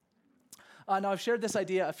Now, I've shared this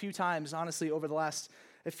idea a few times, honestly, over the last,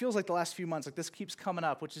 it feels like the last few months, like this keeps coming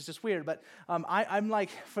up, which is just weird, but I'm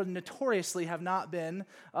like, for notoriously have not been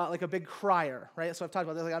like a big crier, right? So I've talked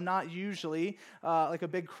about this, like I'm not usually like a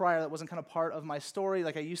big crier. That wasn't kind of part of my story.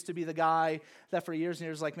 Like I used to be the guy that for years and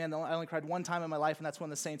years, like, man, I only cried one time in my life, and that's when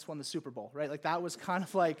the Saints won the Super Bowl, right? Like that was kind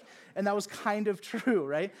of like, and that was kind of true,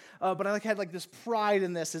 right? But I like had like this pride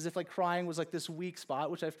in this, as if like crying was like this weak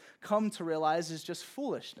spot, which I've come to realize is just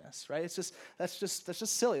foolishness, right? It's just, that's just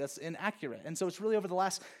silly, that's inaccurate. And so it's really over the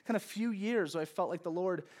last kind of few years where I felt like the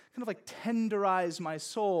Lord kind of like tenderized my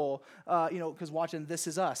soul, because watching This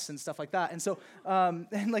Is Us and stuff like that. And so,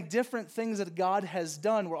 and like different things that God has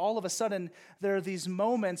done where all of a sudden there are these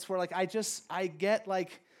moments where like I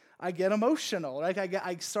get emotional, like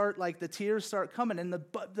I start like the tears start coming. And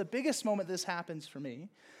the biggest moment this happens for me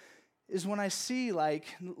is when I see like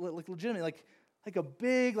legitimately like a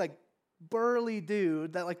big like burly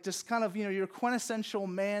dude that like just kind of, your quintessential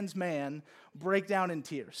man's man break down in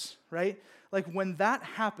tears, right? Like when that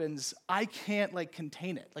happens, I can't like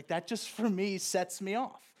contain it. Like that just for me sets me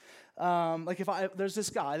off. Like if there's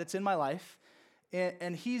this guy that's in my life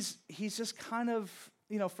and he's just kind of,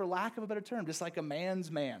 for lack of a better term, just like a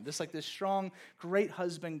man's man, just like this strong, great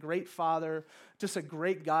husband, great father, just a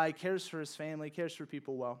great guy, cares for his family, cares for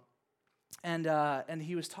people well. And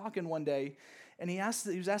he was talking one day, and he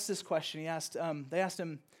was asked this question. They asked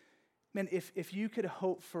him, man, if you could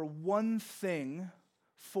hope for one thing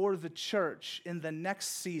for the church in the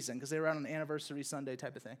next season, because they were on an anniversary Sunday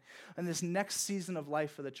type of thing, and this next season of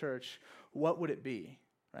life for the church, what would it be,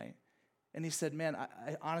 right? And he said, man,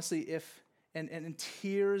 I honestly, and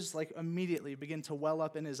tears like immediately begin to well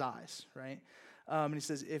up in his eyes, right? And he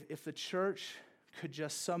says, if the church could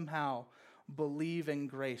just somehow believe in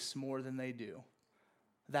grace more than they do,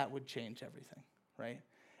 that would change everything, right?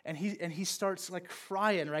 And he starts like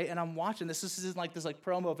crying, right? And I'm watching this. This is like this like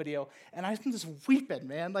promo video, and I'm just weeping,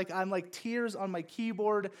 man. Like I'm like tears on my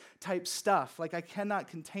keyboard type stuff. Like I cannot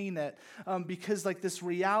contain it because like this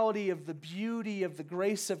reality of the beauty of the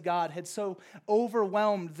grace of God had so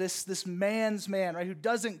overwhelmed this man's man, right? Who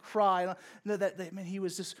doesn't cry. That man, he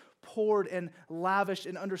was just poured and lavished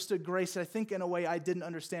and understood grace. I think in a way I didn't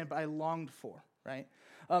understand, but I longed for, right?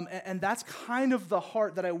 And that's kind of the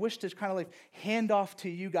heart that I wish to kind of like hand off to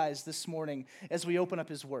you guys this morning as we open up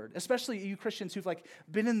His Word, especially you Christians who've like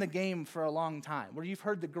been in the game for a long time, where you've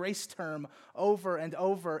heard the grace term over and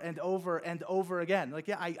over and over and over again. Like,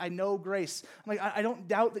 yeah, I know grace. I'm like, I don't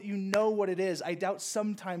doubt that you know what it is. I doubt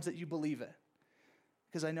sometimes that you believe it,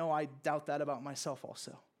 because I know I doubt that about myself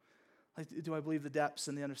also. Like, do I believe the depths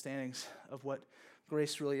and the understandings of what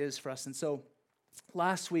grace really is for us? And so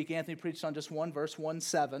last week, Anthony preached on just one verse,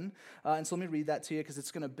 1:7, and so let me read that to you because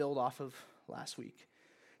it's going to build off of last week.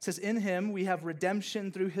 It says, in Him we have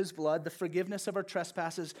redemption through His blood, the forgiveness of our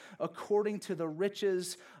trespasses according to the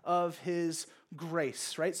riches of His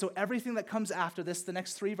grace, right? So everything that comes after this, the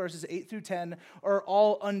next 3 verses, 8 through 10, are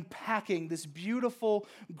all unpacking this beautiful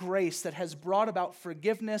grace that has brought about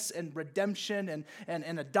forgiveness and redemption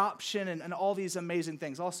and adoption and all these amazing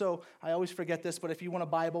things. Also, I always forget this, but if you want a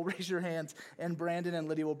Bible, raise your hands, and Brandon and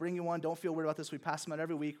Lydia will bring you one. Don't feel weird about this. We pass them out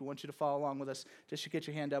every week. We want you to follow along with us. Just get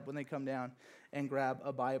your hand up when they come down and grab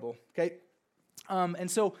a Bible, okay? And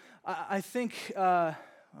so I think, I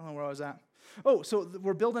don't know where I was at. Oh, so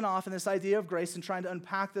we're building off in this idea of grace and trying to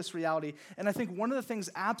unpack this reality. And I think one of the things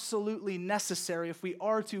absolutely necessary if we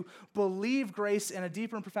are to believe grace in a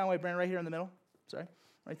deeper and profound way, Brandon, right here in the middle. Sorry,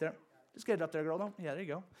 right there. Just get it up there, girl. No, yeah, there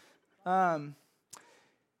you go.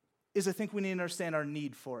 Is I think we need to understand our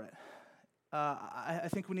need for it. I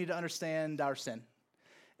think we need to understand our sin.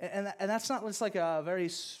 And that's not just like a very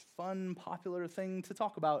fun, popular thing to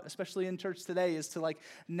talk about, especially in church today, is to like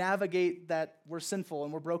navigate that we're sinful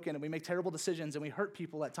and we're broken and we make terrible decisions and we hurt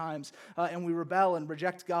people at times and we rebel and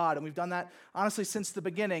reject God. And we've done that, honestly, since the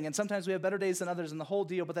beginning. And sometimes we have better days than others in the whole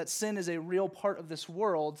deal, but that sin is a real part of this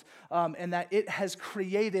world and that it has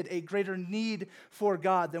created a greater need for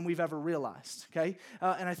God than we've ever realized, okay?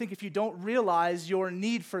 And I think if you don't realize your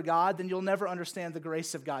need for God, then you'll never understand the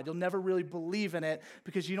grace of God. You'll never really believe in it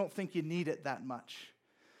because you don't think you need it that much.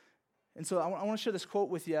 And so I want to share this quote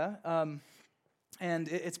with you, and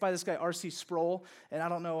it's by this guy, R.C. Sproul, and I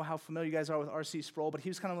don't know how familiar you guys are with R.C. Sproul, but he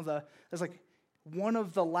was kind of one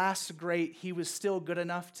of the last great, he was still good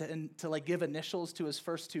enough to like give initials to his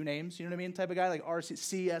first 2 names, you know what I mean, type of guy, like R.C.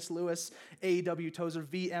 C.S. Lewis, A.W. Tozer,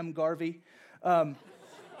 V.M. Garvey,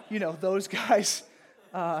 those guys.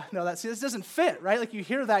 No, this doesn't fit, right? Like you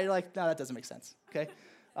hear that, you're like, no, that doesn't make sense, okay?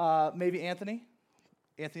 Maybe Anthony.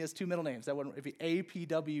 Anthony has 2 middle names. That wouldn't be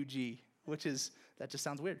APWG, that just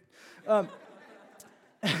sounds weird.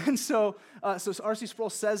 And so R.C. Sproul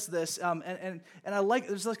says this, and I like,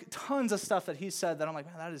 there's like tons of stuff that he said that I'm like,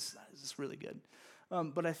 man, that is really good.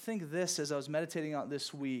 But I think this, as I was meditating on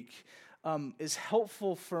this week, is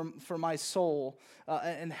helpful for my soul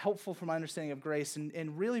and helpful for my understanding of grace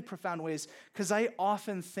in really profound ways, because I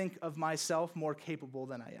often think of myself more capable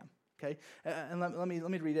than I am. Okay, and let me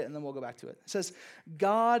read it, and then we'll go back to it. It says,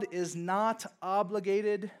 God is not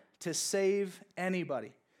obligated to save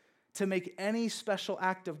anybody, to make any special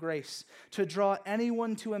act of grace, to draw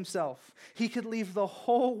anyone to himself. He could leave the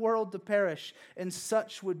whole world to perish, and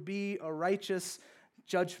such would be a righteous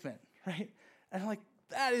judgment, right? And I'm like,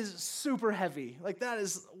 that is super heavy. Like, that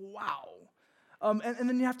is, wow. And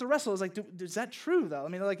then you have to wrestle. It's like, is that true, though? I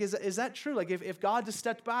mean, like, is that true? Like, if God just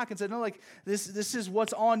stepped back and said, no, like, this is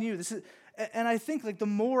what's on you. And I think, like, the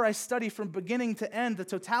more I study from beginning to end the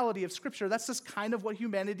totality of Scripture, that's just kind of what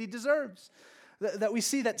humanity deserves. That we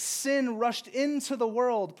see that sin rushed into the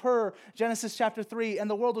world per Genesis chapter 3, and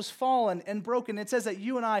the world was fallen and broken. It says that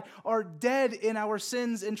you and I are dead in our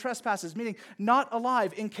sins and trespasses, meaning not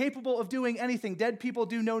alive, incapable of doing anything. Dead people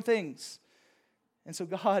do no things. And so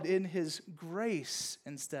God, in his grace,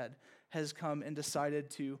 instead, has come and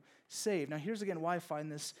decided to save. Now, here's again why I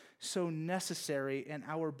find this so necessary in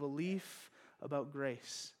our belief about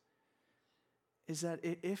grace, is that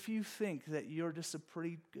if you think that you're just a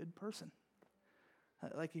pretty good person,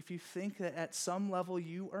 like if you think that at some level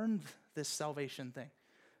you earned this salvation thing,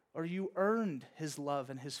 or you earned his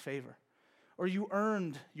love and his favor, or you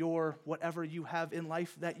earned your whatever you have in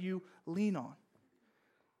life that you lean on,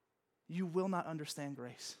 you will not understand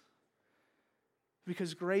grace.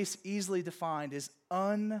 Because grace, easily defined, is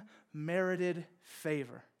unmerited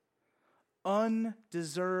favor,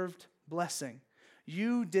 undeserved blessing.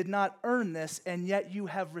 You did not earn this, and yet you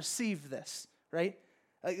have received this, right?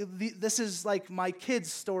 This is like my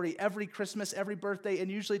kids' story every Christmas, every birthday,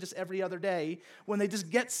 and usually just every other day when they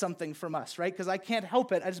just get something from us, right? Because I can't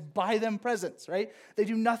help it. I just buy them presents, right? They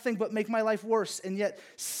do nothing but make my life worse, and yet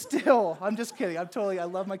still, I'm just kidding. I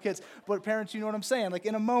love my kids. But parents, you know what I'm saying? Like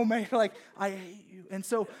in a moment, you're like, I hate you. And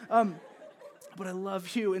so, but I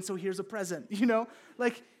love you, and so here's a present, you know?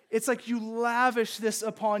 Like, it's like you lavish this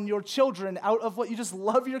upon your children out of what you just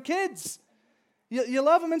love your kids. You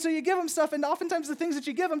love them, and so you give them stuff, and oftentimes the things that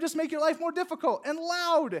you give them just make your life more difficult and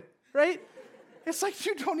loud, right? It's like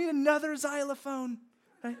you don't need another xylophone,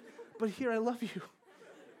 right? But here, I love you.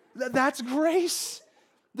 That's grace.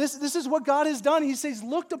 This is what God has done. He says,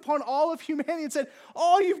 looked upon all of humanity and said,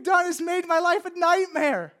 all you've done is made my life a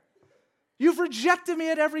nightmare. You've rejected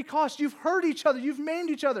me at every cost. You've hurt each other. You've maimed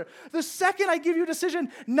each other. The second I give you a decision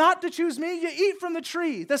not to choose me, you eat from the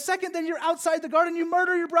tree. The second then you're outside the garden, you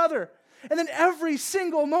murder your brother. And then every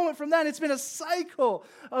single moment from that, it's been a cycle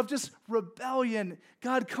of just rebellion.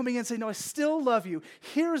 God coming in and saying, no, I still love you.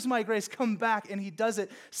 Here's my grace. Come back. And he does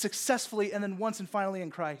it successfully and then once and finally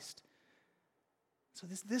in Christ. So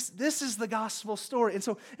this is the gospel story. And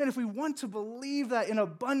if we want to believe that in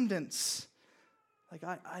abundance, like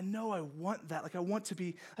I know I want that. Like I want to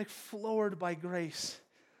be like floored by grace.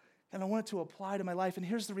 And I want it to apply to my life. And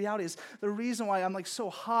here's the reality is the reason why I'm like so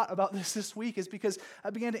hot about this week is because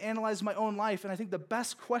I began to analyze my own life. And I think the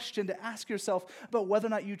best question to ask yourself about whether or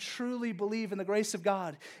not you truly believe in the grace of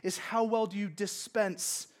God is how well do you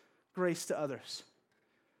dispense grace to others?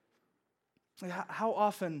 Like how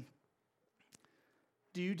often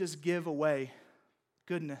do you just give away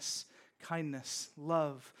goodness, kindness,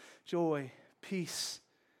 love, joy, peace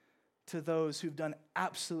to those who've done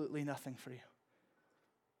absolutely nothing for you?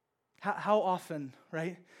 How often,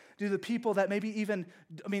 right, do the people that maybe even,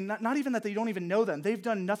 not even that they don't even know them, they've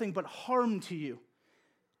done nothing but harm to you.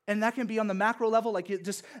 And that can be on the macro level, like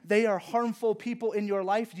they are harmful people in your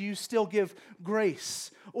life. Do you still give grace?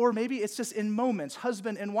 Or maybe it's just in moments,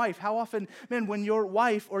 husband and wife. How often, man, when your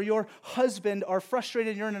wife or your husband are frustrated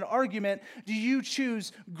and you're in an argument, do you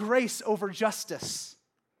choose grace over justice?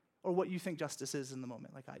 Or what you think justice is in the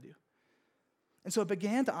moment, like I do. And so I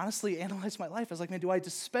began to honestly analyze my life. I was like, man, do I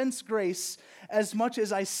dispense grace as much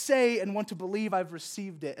as I say and want to believe I've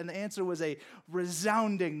received it? And the answer was a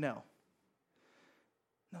resounding no.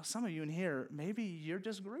 Now, some of you in here, maybe you're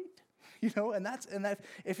just great, and that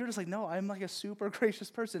if you're just like, no, I'm like a super gracious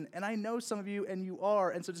person, and I know some of you, and you are,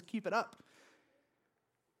 and so just keep it up.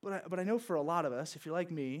 But I know for a lot of us, if you're like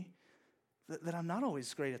me, that I'm not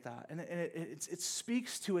always great at that, and it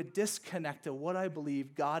speaks to a disconnect of what I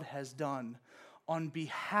believe God has done on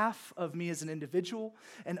behalf of me as an individual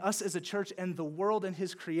and us as a church and the world and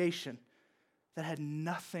his creation that had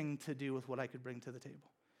nothing to do with what I could bring to the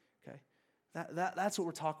table, okay? That's what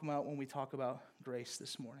we're talking about when we talk about grace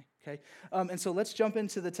this morning, okay? And so let's jump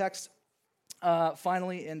into the text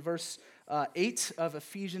finally, in verse 8 of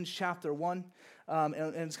Ephesians chapter 1,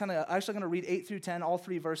 and it's kind of actually going to read 8 through 10, all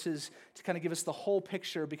three verses, to kind of give us the whole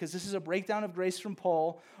picture, because this is a breakdown of grace from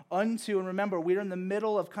Paul unto, and remember, we're in the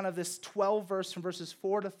middle of kind of this 12 verse from verses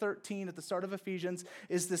 4 to 13 at the start of Ephesians,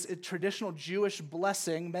 is this traditional Jewish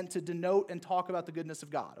blessing meant to denote and talk about the goodness of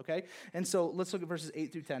God, okay? And so let's look at verses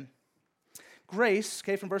 8 through 10. Grace,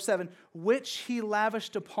 okay, from verse 7, which he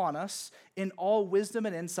lavished upon us in all wisdom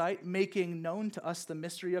and insight, making known to us the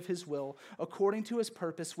mystery of his will, according to his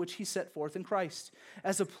purpose, which he set forth in Christ,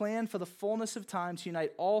 as a plan for the fullness of time to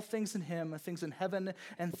unite all things in him, things in heaven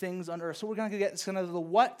and things on earth. So we're going to get kind of the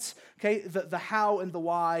what, okay, the how and the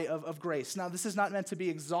why of grace. Now, this is not meant to be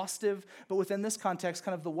exhaustive, but within this context,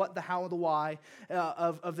 kind of the what, the how, and the why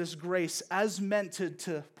of this grace as meant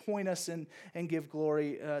to point us and give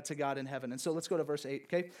glory to God in heaven. And so let's go to verse 8,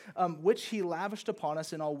 okay? Which he lavished upon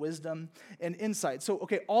us in all wisdom and insight. So,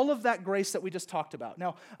 okay, all of that grace that we just talked about.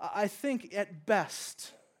 Now, I think at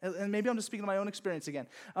best, and maybe I'm just speaking to my own experience again,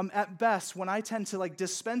 at best, when I tend to like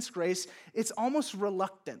dispense grace, it's almost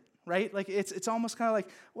reluctant, right? Like it's almost kind of like,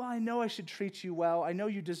 well, I know I should treat you well. I know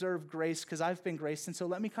you deserve grace because I've been graced, and so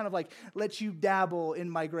let me kind of like let you dabble in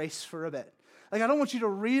my grace for a bit. Like, I don't want you to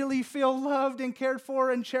really feel loved and cared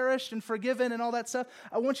for and cherished and forgiven and all that stuff.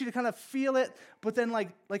 I want you to kind of feel it, but then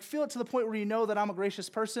like feel it to the point where you know that I'm a gracious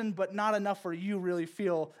person, but not enough where you really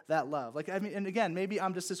feel that love. Like, I mean, and again, maybe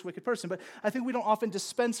I'm just this wicked person, but I think we don't often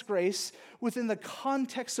dispense grace within the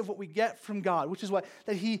context of what we get from God, which is what?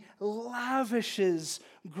 That he lavishes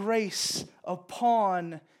grace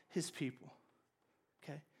upon his people,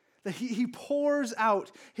 okay? That he pours out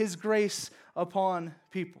his grace upon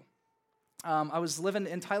people. I was living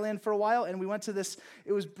in Thailand for a while, and we went to this,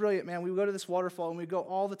 it was brilliant, man. We would go to this waterfall, and we'd go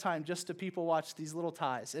all the time just to people watch these little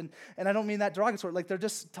Thais. And I don't mean that derogatory, like they're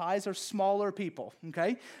just, Thais are smaller people,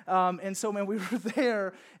 okay? And so, man, we were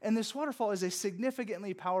there, and this waterfall is a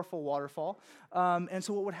significantly powerful waterfall. And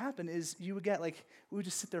so what would happen is you would get like, we would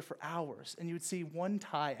just sit there for hours, and you would see one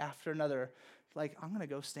Thai after another, like, I'm going to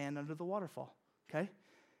go stand under the waterfall, okay?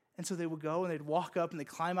 And so they would go, and they'd walk up, and they'd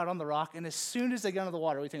climb out on the rock, and as soon as they got into the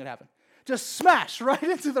water, what do you think would happen? Just smash right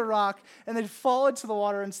into the rock, and they'd fall into the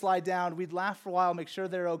water and slide down. We'd laugh for a while, make sure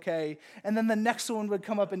they're okay, and then the next one would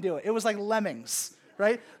come up and do it. It was like lemmings,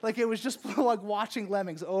 right? Like it was just like watching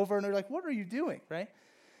lemmings over, and they're like, what are you doing, right?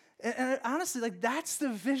 And honestly, like that's the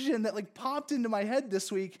vision that like popped into my head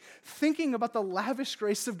this week, thinking about the lavish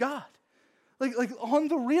grace of God. Like on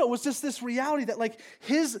the real was just this reality that like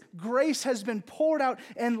his grace has been poured out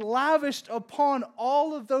and lavished upon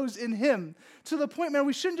all of those in him to the point, man,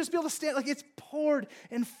 we shouldn't just be able to stand, like it's poured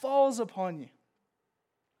and falls upon you.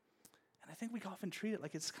 And I think we often treat it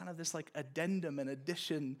like it's kind of this like addendum and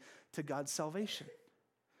addition to God's salvation.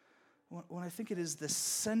 When I think it is the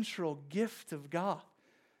central gift of God,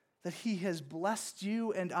 that he has blessed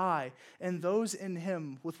you and I and those in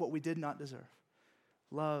him with what we did not deserve.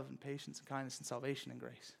 Love and patience and kindness and salvation and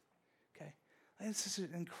grace, okay? This is an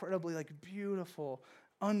incredibly like beautiful,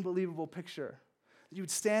 unbelievable picture. You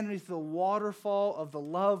would stand beneath the waterfall of the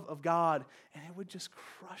love of God, and it would just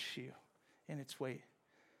crush you in its weight.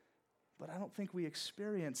 But I don't think we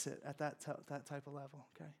experience it at that type of level,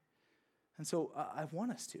 okay? And so I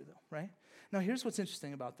want us to, though, right? Now, here's what's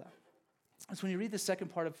interesting about that. It's when you read the second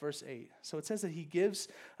part of verse 8. So it says that he gives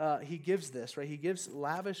this, right? He gives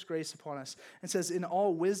lavish grace upon us. And says, in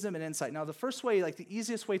all wisdom and insight. Now, the first way, like the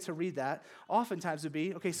easiest way to read that, oftentimes would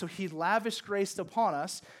be, okay, so he lavished grace upon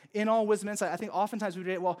us in all wisdom and insight. I think oftentimes we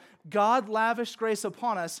read it, well, God lavished grace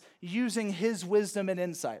upon us using his wisdom and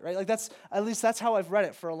insight, right? Like at least that's how I've read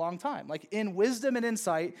it for a long time. Like in wisdom and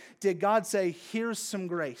insight, did God say, here's some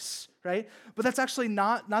grace, right? But that's actually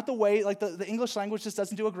not the way, like the English language just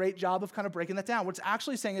doesn't do a great job of kind of breaking that down. What it's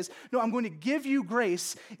actually saying is, no, I'm going to give you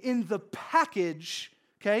grace in the package,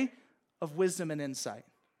 okay, of wisdom and insight,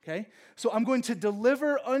 okay? So I'm going to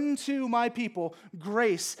deliver unto my people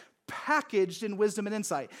grace packaged in wisdom and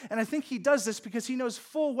insight. And I think he does this because he knows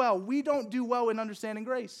full well we don't do well in understanding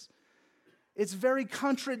grace. It's very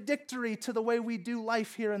contradictory to the way we do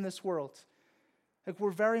life here in this world. Like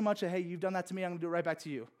we're very much hey, you've done that to me, I'm going to do it right back to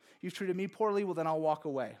you. You've treated me poorly, well, then I'll walk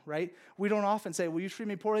away, right? We don't often say, well, you treat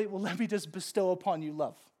me poorly, well, let me just bestow upon you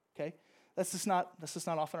love, okay? That's just not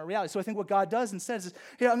often our reality. So I think what God does instead is,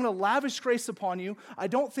 hey, I'm going to lavish grace upon you. I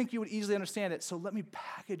don't think you would easily understand it, so let me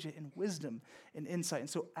package it in wisdom and insight. And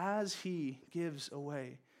so as he gives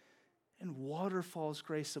away and waterfalls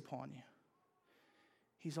grace upon you,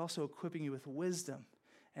 he's also equipping you with wisdom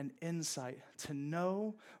and insight to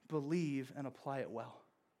know, believe, and apply it well.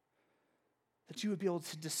 That you would be able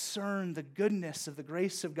to discern the goodness of the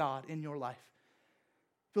grace of God in your life.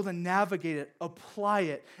 Be able to navigate it, apply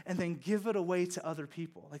it, and then give it away to other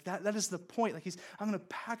people. Like that is the point. Like I'm going to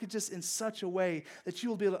package this in such a way that you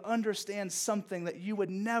will be able to understand something that you would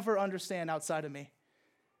never understand outside of me.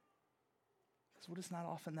 Because we're just not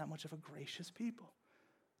often that much of a gracious people.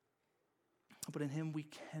 But in him we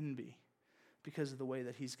can be because of the way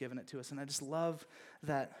that he's given it to us. And I just love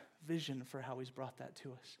that vision for how he's brought that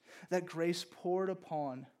to us. That grace poured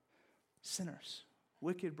upon sinners,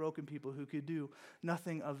 wicked, broken people who could do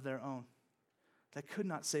nothing of their own, that could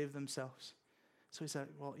not save themselves. So he said,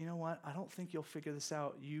 well, you know what? I don't think you'll figure this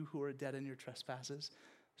out, you who are dead in your trespasses.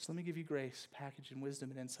 So let me give you grace, packaged in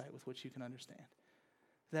wisdom and insight with which you can understand.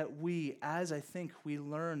 That we, as I think we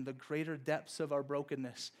learn the greater depths of our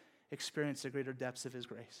brokenness, experience the greater depths of his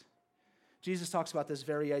grace. Jesus talks about this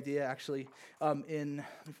very idea actually in,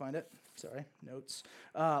 let me find it, notes,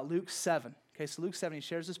 Luke 7. Okay, so Luke 7, he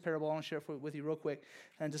shares this parable. I want to share it with you real quick,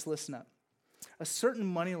 and just listen up. A certain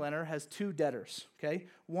moneylender has two debtors, okay?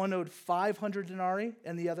 One owed 500 denarii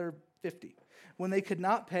and the other 50. When they could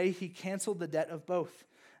not pay, he canceled the debt of both.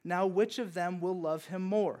 Now which of them will love him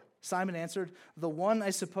more? Simon answered, the one, I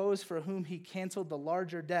suppose, for whom he canceled the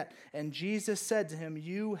larger debt. And Jesus said to him,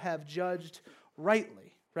 you have judged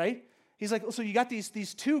rightly, right? He's like, so you got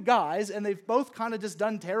these two guys, and they've both kind of just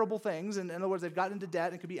done terrible things. And in other words, they've gotten into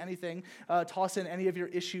debt. It could be anything. Toss in any of your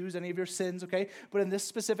issues, any of your sins, okay? But in this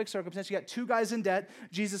specific circumstance, you got two guys in debt.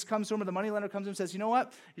 Jesus comes to him, or the moneylender comes to him and says, you know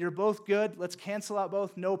what? You're both good. Let's cancel out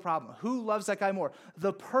both. No problem. Who loves that guy more?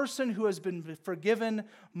 The person who has been forgiven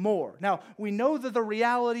more. Now, we know that the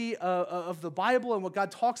reality of the Bible and what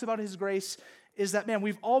God talks about his grace is that, man,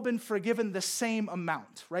 we've all been forgiven the same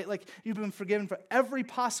amount, right? Like, you've been forgiven for every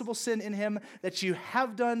possible sin in him that you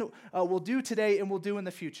have done, will do today, and will do in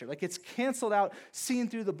the future. Like, it's canceled out, seen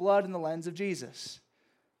through the blood and the lens of Jesus.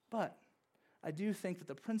 But I do think that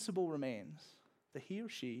the principle remains that he or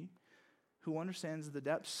she who understands the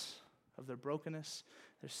depths of their brokenness,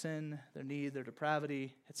 their sin, their need, their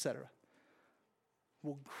depravity, etc.,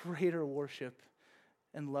 will greater worship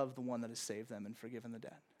and love the one that has saved them and forgiven the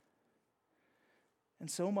debt. And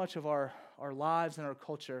so much of our lives and our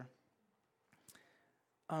culture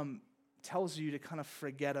tells you to kind of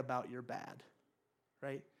forget about your bad,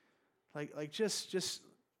 right? Like just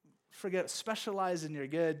forget, specialize in your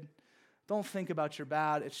good. Don't think about your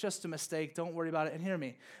bad. It's just a mistake. Don't worry about it. And hear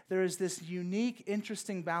me, there is this unique,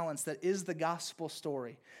 interesting balance that is the gospel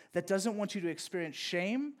story that doesn't want you to experience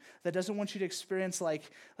shame, that doesn't want you to experience like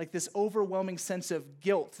this overwhelming sense of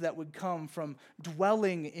guilt that would come from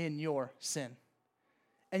dwelling in your sin.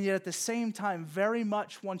 And yet at the same time, very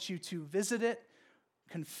much wants you to visit it,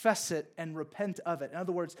 confess it, and repent of it. In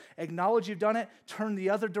other words, acknowledge you've done it, turn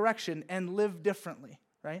the other direction, and live differently,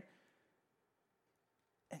 right?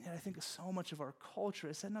 And yet I think so much of our culture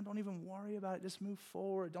is saying, no, don't even worry about it, just move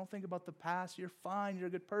forward. Don't think about the past, you're fine, you're a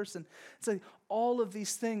good person. It's like all of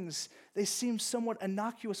these things, they seem somewhat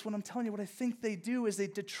innocuous when I'm telling you what I think they do is they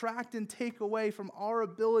detract and take away from our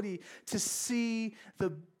ability to see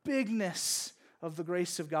the bigness of the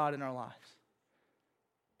grace of God in our lives.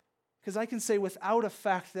 Because I can say without a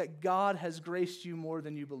fact that God has graced you more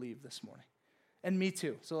than you believe this morning. And me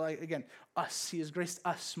too. So again, us. He has graced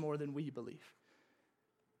us more than we believe.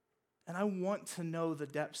 And I want to know the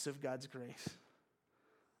depths of God's grace.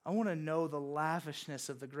 I want to know the lavishness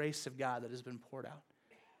of the grace of God that has been poured out.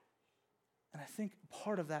 And I think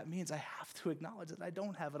part of that means I have to acknowledge that I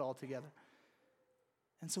don't have it all together.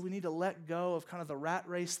 And so we need to let go of kind of the rat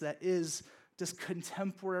race that is this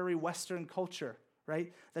contemporary Western culture,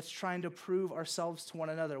 right? That's trying to prove ourselves to one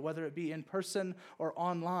another, whether it be in person or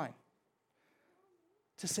online.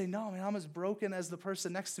 To say, no, man, I'm as broken as the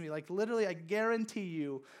person next to me. Like literally, I guarantee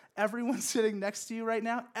you, everyone sitting next to you right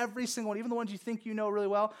now, every single one, even the ones you think you know really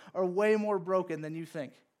well, are way more broken than you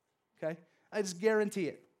think, okay? I just guarantee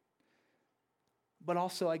it. But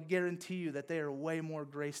also, I guarantee you that they are way more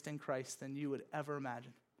graced in Christ than you would ever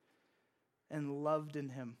imagine and loved in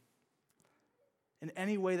him. In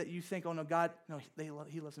any way that you think, oh no, God, no,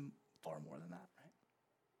 he loves him far more than that,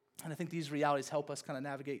 right? And I think these realities help us kind of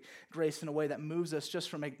navigate grace in a way that moves us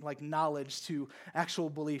just from like knowledge to actual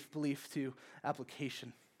belief to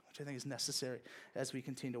application, which I think is necessary as we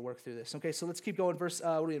continue to work through this. Okay, so let's keep going. Verse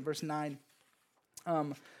 9.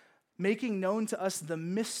 Making known to us the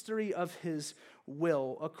mystery of his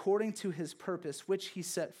will, according to his purpose, which he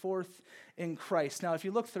set forth in Christ. Now, if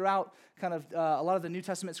you look throughout kind of a lot of the New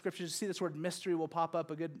Testament scriptures, you see this word mystery will pop up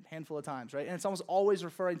a good handful of times, right? And it's almost always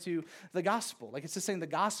referring to the gospel. Like it's just saying the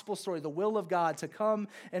gospel story, the will of God to come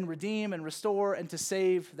and redeem and restore and to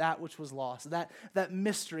save that which was lost, that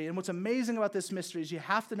mystery. And what's amazing about this mystery is you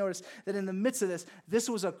have to notice that in the midst of this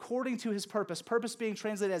was according to his purpose being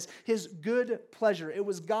translated as his good pleasure. It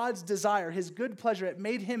was God's desire, his good pleasure. It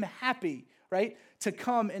made him happy, right, to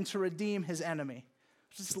come and to redeem his enemy.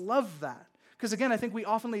 I just love that. Because again, I think we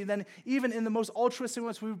often then, even in the most altruistic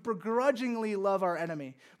moments, we begrudgingly love our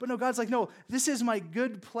enemy. But no, God's like, no, this is my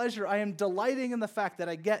good pleasure. I am delighting in the fact that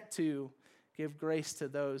I get to give grace to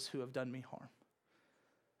those who have done me harm.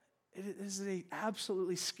 It is an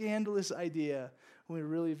absolutely scandalous idea when we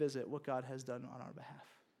really visit what God has done on our behalf.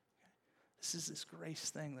 This is this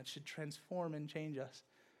grace thing that should transform and change us.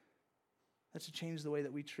 That should change the way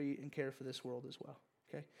that we treat and care for this world as well.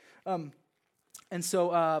 Okay, and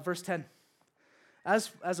so verse 10.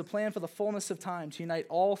 As a plan for the fullness of time to unite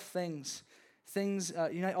all things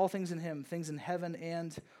unite all things in him, things in heaven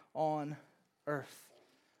and on earth.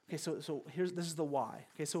 Okay, so this is the why.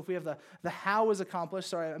 Okay, so if we have the how is accomplished,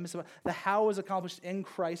 sorry, I missed it. The how is accomplished in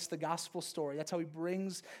Christ, the gospel story. That's how he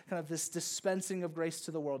brings kind of this dispensing of grace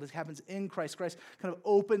to the world. It happens in Christ. Christ kind of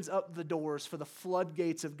opens up the doors for the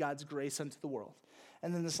floodgates of God's grace unto the world.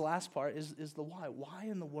 And then this last part is the why. Why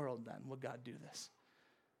in the world then would God do this?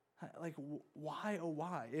 Like, why, oh,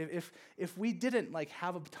 why? If we didn't, like,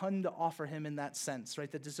 have a ton to offer him in that sense,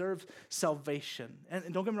 right, that deserves salvation.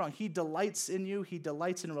 And don't get me wrong, he delights in you. He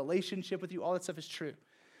delights in a relationship with you. All that stuff is true,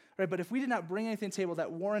 right? But if we did not bring anything to the table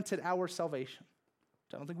that warranted our salvation,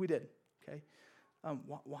 which I don't think we did, okay,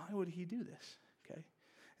 why would he do this, okay?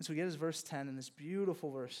 And so we get his verse 10 in this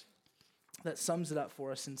beautiful verse that sums it up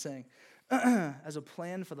for us in saying, as a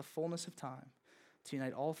plan for the fullness of time, to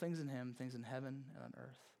unite all things in him, things in heaven and on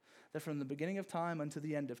earth. That from the beginning of time unto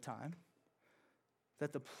the end of time,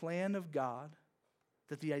 that the plan of God,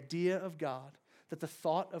 that the idea of God, that the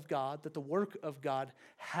thought of God, that the work of God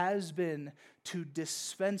has been to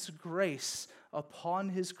dispense grace upon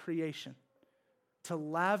his creation, to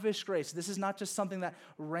lavish grace. This is not just something that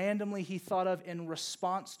randomly he thought of in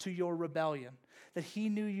response to your rebellion, that he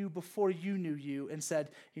knew you before you knew you and said,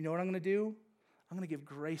 you know what I'm going to do? I'm going to give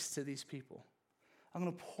grace to these people. I'm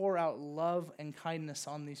going to pour out love and kindness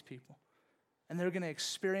on these people. And they're going to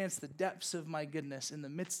experience the depths of my goodness in the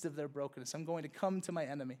midst of their brokenness. I'm going to come to my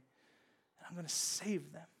enemy, and I'm going to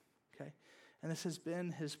save them. Okay? And this has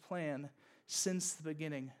been his plan since the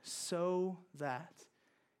beginning, so that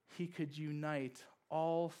he could unite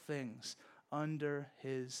all things under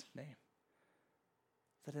his name.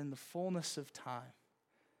 That in the fullness of time,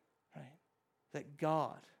 right, that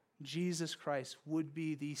God, Jesus Christ, would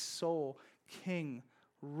be the sole king,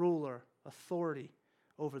 ruler, authority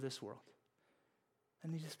over this world.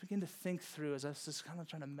 And you just begin to think through, as I was just kind of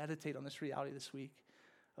trying to meditate on this reality this week,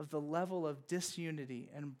 of the level of disunity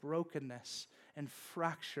and brokenness and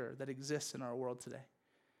fracture that exists in our world today.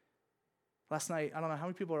 Last night, I don't know how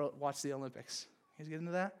many people watch the Olympics. You guys get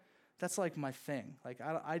into that? That's like my thing. Like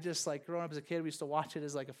I just like growing up as a kid, we used to watch it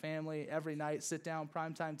as like a family every night, sit down,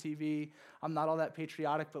 primetime TV. I'm not all that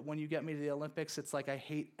patriotic, but when you get me to the Olympics, it's like I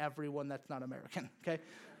hate everyone that's not American. Okay,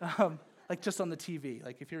 like just on the TV.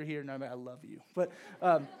 Like if you're here, no, I love you. But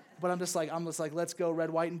I'm just like let's go red,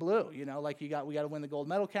 white, and blue. You know, like we got to win the gold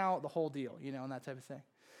medal count, the whole deal. You know, and that type of thing.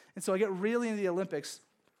 And so I get really into the Olympics.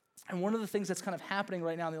 And one of the things that's kind of happening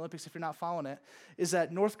right now in the Olympics, if you're not following it, is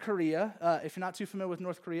that North Korea, if you're not too familiar with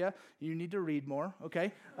North Korea, you need to read more,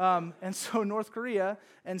 okay? And so North Korea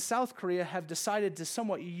and South Korea have decided to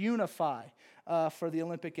somewhat unify for the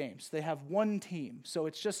Olympic Games. They have one team. So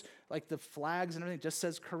it's just like the flags and everything just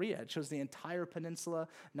says Korea. It shows the entire peninsula,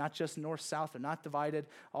 not just north-south. They're not divided.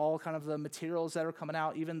 All kind of the materials that are coming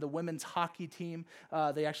out, even the women's hockey team,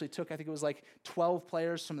 they actually took, I think it was like 12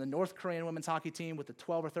 players from the North Korean women's hockey team with the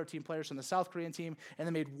 12 or 13 players from the South Korean team, and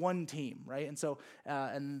they made one team, right? And so,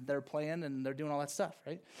 and they're playing and they're doing all that stuff,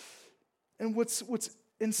 right? And what's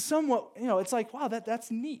in somewhat, you know, it's like, wow, that's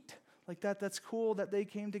neat. Like that's cool that they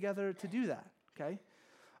came together to do that, okay?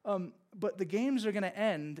 But the games are going to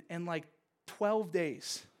end in like 12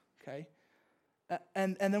 days, okay?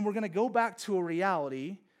 And then we're going to go back to a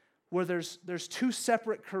reality where there's two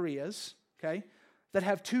separate Koreas, okay, that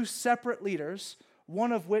have two separate leaders,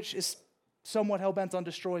 one of which is somewhat hell-bent on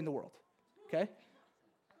destroying the world, okay?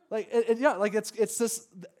 Like, it's this,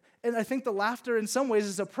 and I think the laughter in some ways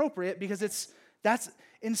is appropriate because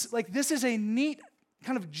this is a neat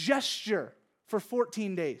kind of gesture for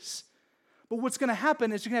 14 days. But what's going to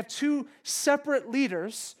happen is you're going to have two separate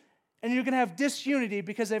leaders And you're going to have disunity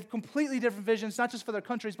because they have completely different visions, not just for their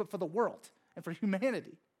countries, but for the world and for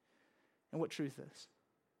humanity and what truth is.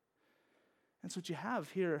 And so what you have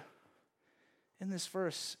here in this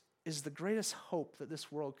verse is the greatest hope that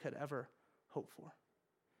this world could ever hope for,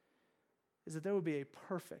 is that there would be a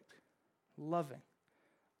perfect, loving,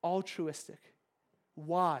 altruistic,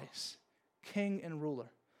 wise king and ruler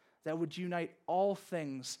that would unite all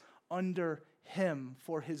things under him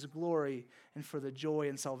for his glory and for the joy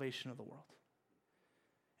and salvation of the world.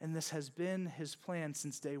 And this has been his plan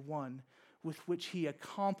since day one, with which he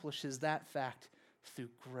accomplishes that fact through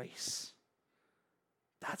grace.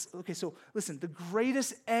 So listen, the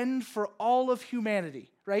greatest end for all of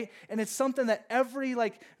humanity, right? And it's something that every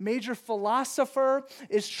major philosopher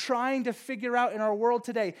is trying to figure out in our world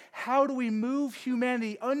today. How do we move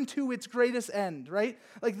humanity unto its greatest end, right?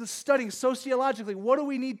 Like the studying sociologically, what do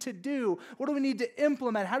we need to do? What do we need to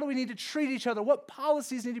implement? How do we need to treat each other? What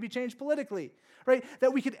policies need to be changed politically? Right?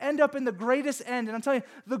 That we could end up in the greatest end. And I'm telling you,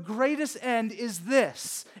 the greatest end is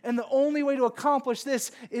this. And the only way to accomplish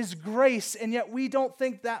this is grace. And yet we don't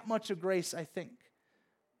think that much of grace, I think,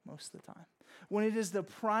 most of the time. When it is the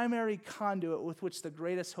primary conduit with which the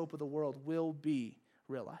greatest hope of the world will be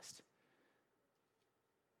realized.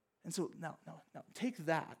 And so now take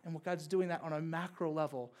that and what God's doing that on a macro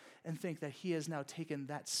level and think that he has now taken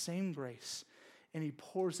that same grace and he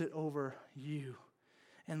pours it over you.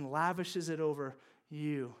 And lavishes it over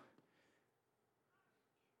you,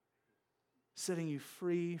 setting you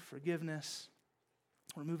free, forgiveness,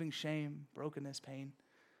 removing shame, brokenness, pain,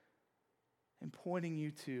 and pointing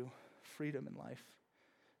you to freedom in life,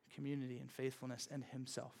 community and faithfulness, and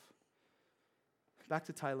himself. Back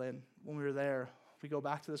to Thailand, when we were there, we go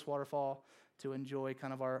back to this waterfall to enjoy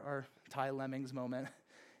kind of our Thai lemmings moment.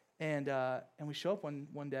 And we show up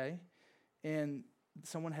one day, and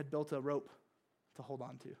someone had built a rope to hold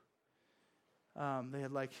on to. They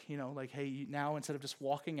had hey, now instead of just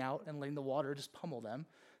walking out and letting the water just pummel them,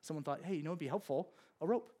 someone thought, hey, it'd be helpful, a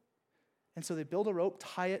rope. And so they build a rope,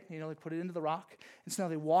 tie it, they put it into the rock. And so now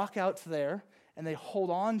they walk out there and they hold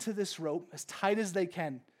on to this rope as tight as they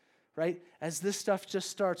can, right? As this stuff just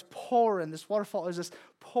starts pouring, this waterfall is just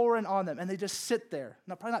pouring on them. And they just sit there,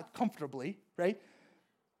 probably not comfortably, right?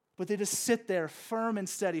 But they just sit there firm and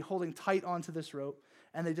steady, holding tight onto this rope.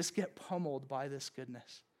 And they just get pummeled by this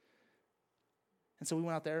goodness. And so we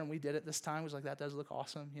went out there and we did it this time. It was like, that does look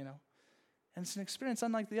awesome, And it's an experience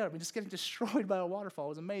unlike the other. Just getting destroyed by a waterfall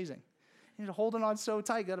was amazing. You're holding on so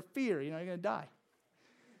tight, you got a fear, you're going to die.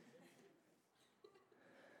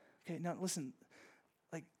 Okay, now listen,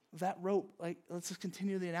 that rope, let's just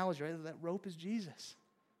continue the analogy, right? That rope is Jesus.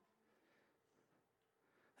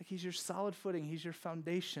 He's your solid footing, he's your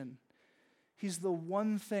foundation. He's the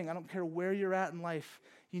one thing, I don't care where you're at in life,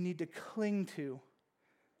 you need to cling to,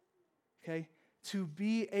 okay, to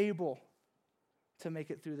be able to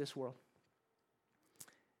make it through this world.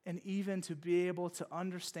 And even to be able to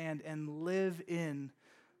understand and live in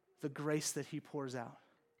the grace that he pours out.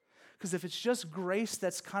 Because if it's just grace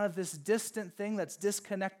that's kind of this distant thing that's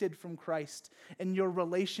disconnected from Christ and your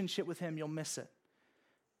relationship with him, you'll miss it,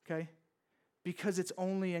 okay? Because it's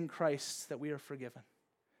only in Christ that we are forgiven.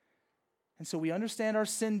 And so we understand our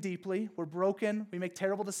sin deeply. We're broken. We make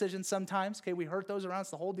terrible decisions sometimes. Okay, we hurt those around us,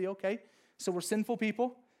 the whole deal, okay? So we're sinful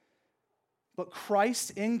people. But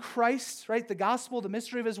Christ, in Christ, right, the gospel, the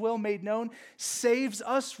mystery of his will made known, saves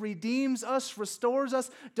us, redeems us, restores us,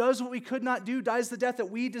 does what we could not do, dies the death that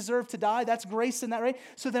we deserve to die. That's grace in that, right?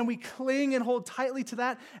 So then we cling and hold tightly to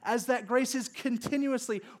that as that grace is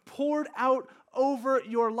continuously poured out over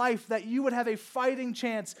your life, that you would have a fighting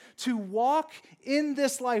chance to walk in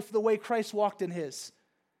this life the way Christ walked in his.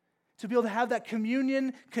 To be able to have that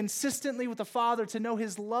communion consistently with the Father, to know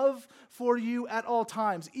his love for you at all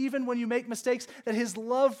times. Even when you make mistakes, that his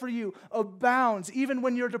love for you abounds. Even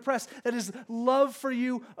when you're depressed, that his love for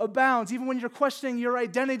you abounds. Even when you're questioning your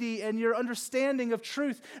identity and your understanding of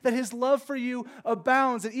truth, that his love for you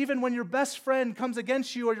abounds. And even when your best friend comes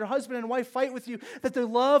against you or your husband and wife fight with you, that the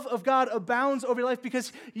love of God abounds over your life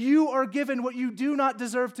because you are given what you do not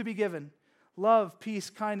deserve to be given. Love, peace,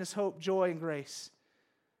 kindness, hope, joy, and grace.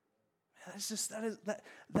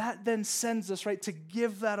 That then sends us, right, to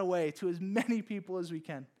give that away to as many people as we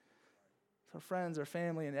can. To our friends, our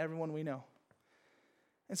family, and everyone we know.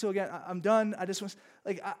 And so again, I'm done. I just want,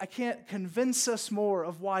 I can't convince us more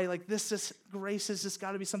of why, this grace has just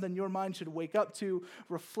got to be something your mind should wake up to,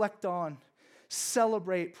 reflect on,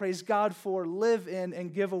 celebrate, praise God for, live in,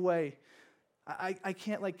 and give away. I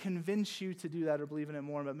can't, convince you to do that or believe in it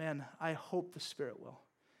more, but man, I hope the Spirit will.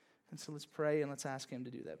 And so let's pray and let's ask him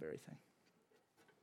to do that very thing.